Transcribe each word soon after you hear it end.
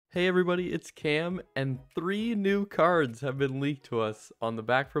Hey everybody, it's Cam, and 3 new cards have been leaked to us on the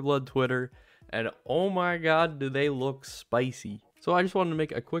Back for Blood Twitter, and oh my god, do they look spicy. So I just wanted to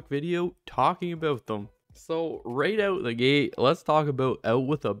make a quick video talking about them. So right out the gate, let's talk about Out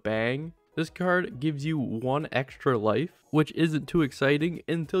With a Bang. This card gives you 1 extra life, which isn't too exciting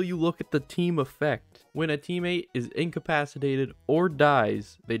until you look at the team effect. When a teammate is incapacitated or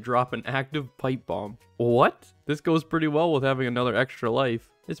dies, they drop an active pipe bomb. What? This goes pretty well with having another extra life.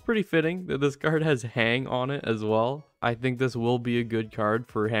 It's pretty fitting that this card has Hang on it as well. I think this will be a good card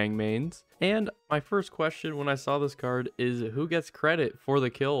for Hang mains. And my first question when I saw this card is who gets credit for the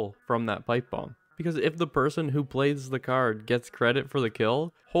kill from that pipe bomb? Because if the person who plays the card gets credit for the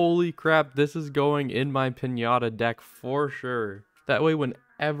kill, holy crap, this is going in my Pinata deck for sure. That way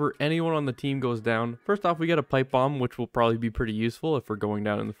whenever anyone on the team goes down, first off we get a pipe bomb, which will probably be pretty useful if we're going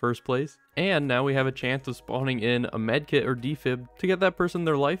down in the first place. And now we have a chance of spawning in a medkit or defib to get that person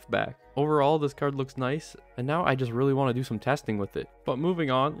their life back. Overall, this card looks nice, and now I just really want to do some testing with it. But moving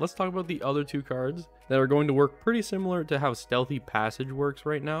on, let's talk about the other 2 cards that are going to work pretty similar to how Stealthy Passage works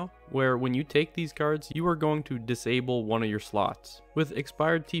right now, where when you take these cards, you are going to disable one of your slots. With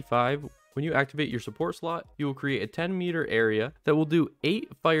Expired T5, when you activate your support slot, you will create a 10-meter area that will do 8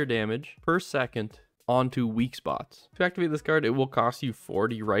 fire damage per second onto weak spots. To activate this card, it will cost you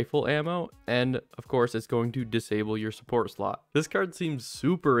 40 rifle ammo, and of course it's going to disable your support slot. This card seems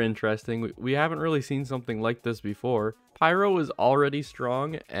super interesting. We haven't really seen something like this before. Pyro is already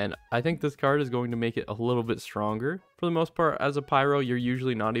strong, and I think this card is going to make it a little bit stronger. For the most part, as a Pyro, you're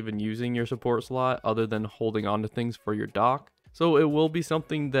usually not even using your support slot other than holding on to things for your dock. So it will be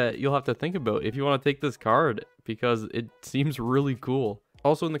something that you'll have to think about if you want to take this card, because it seems really cool.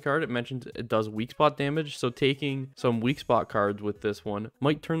 Also in the card, it mentions it does weak spot damage, so taking some weak spot cards with this one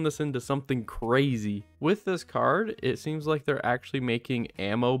might turn this into something crazy. With this card, it seems like they're actually making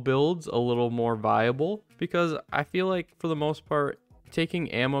ammo builds a little more viable, because I feel like for the most part,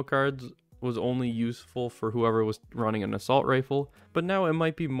 taking ammo cards was only useful for whoever was running an assault rifle, but now it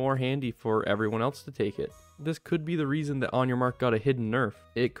might be more handy for everyone else to take it. This could be the reason that On Your Mark got a hidden nerf.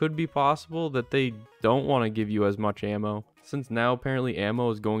 It could be possible that they don't want to give you as much ammo, since now apparently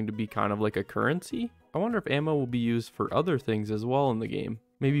ammo is going to be kind of like a currency. I wonder if ammo will be used for other things as well in the game.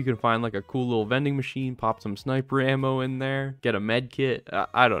 Maybe you can find like a cool little vending machine, pop some sniper ammo in there, get a med kit,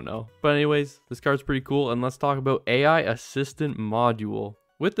 I don't know. But anyways, this card's pretty cool, and let's talk about AI Assistant Module.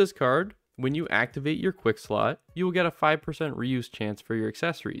 With this card, when you activate your quick slot, you will get a 5% reuse chance for your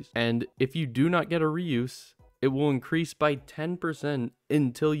accessories. And if you do not get a reuse, it will increase by 10%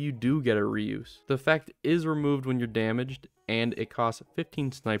 until you do get a reuse. The effect is removed when you're damaged, and it costs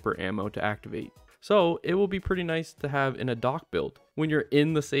 15 sniper ammo to activate. So it will be pretty nice to have in a dock build. When you're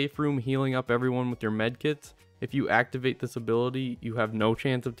in the safe room healing up everyone with your medkits, if you activate this ability, you have no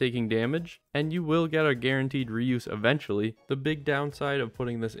chance of taking damage, and you will get a guaranteed reuse eventually. The big downside of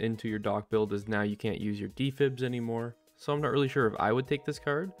putting this into your dock build is now you can't use your defibs anymore. So I'm not really sure if I would take this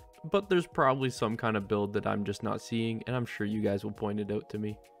card, but there's probably some kind of build that I'm just not seeing, and I'm sure you guys will point it out to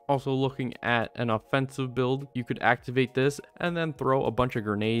me. Also looking at an offensive build, you could activate this and then throw a bunch of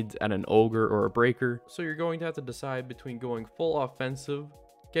grenades at an ogre or a breaker. So you're going to have to decide between going full offensive,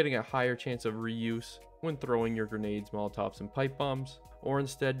 getting a higher chance of reuse when throwing your grenades, molotovs, and pipe bombs, or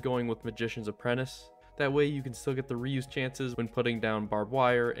instead going with Magician's Apprentice. That way you can still get the reuse chances when putting down barbed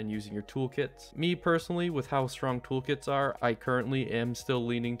wire and using your toolkits. Me personally, with how strong toolkits are, I currently am still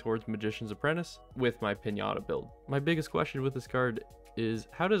leaning towards Magician's Apprentice with my Pinata build. My biggest question with this card is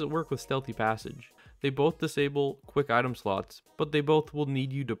how does it work with Stealthy Passage? They both disable quick item slots, but they both will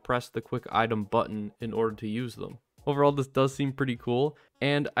need you to press the quick item button in order to use them. Overall, this does seem pretty cool,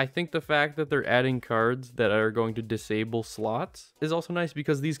 and I think the fact that they're adding cards that are going to disable slots is also nice,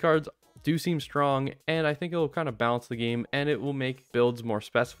 because these cards do seem strong, and I think it'll kind of balance the game, and it will make builds more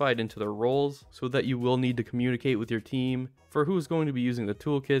specified into their roles, so that you will need to communicate with your team for who's going to be using the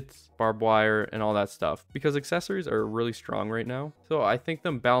toolkits, barbed wire, and all that stuff, because accessories are really strong right now. So I think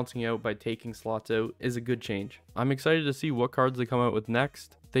them balancing out by taking slots out is a good change. I'm excited to see what cards they come out with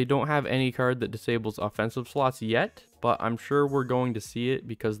next. They don't have any card that disables offensive slots yet, but I'm sure we're going to see it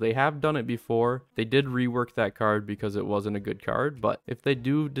because they have done it before. They did rework that card because it wasn't a good card, but if they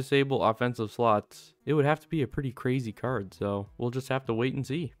do disable offensive slots, it would have to be a pretty crazy card, so we'll just have to wait and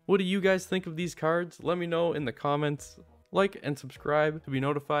see. What do you guys think of these cards? Let me know in the comments. Like and subscribe to be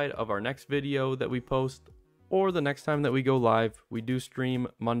notified of our next video that we post, or the next time that we go live. We do stream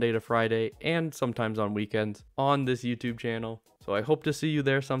Monday to Friday and sometimes on weekends on this YouTube channel. So I hope to see you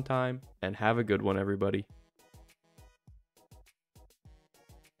there sometime, and have a good one, everybody.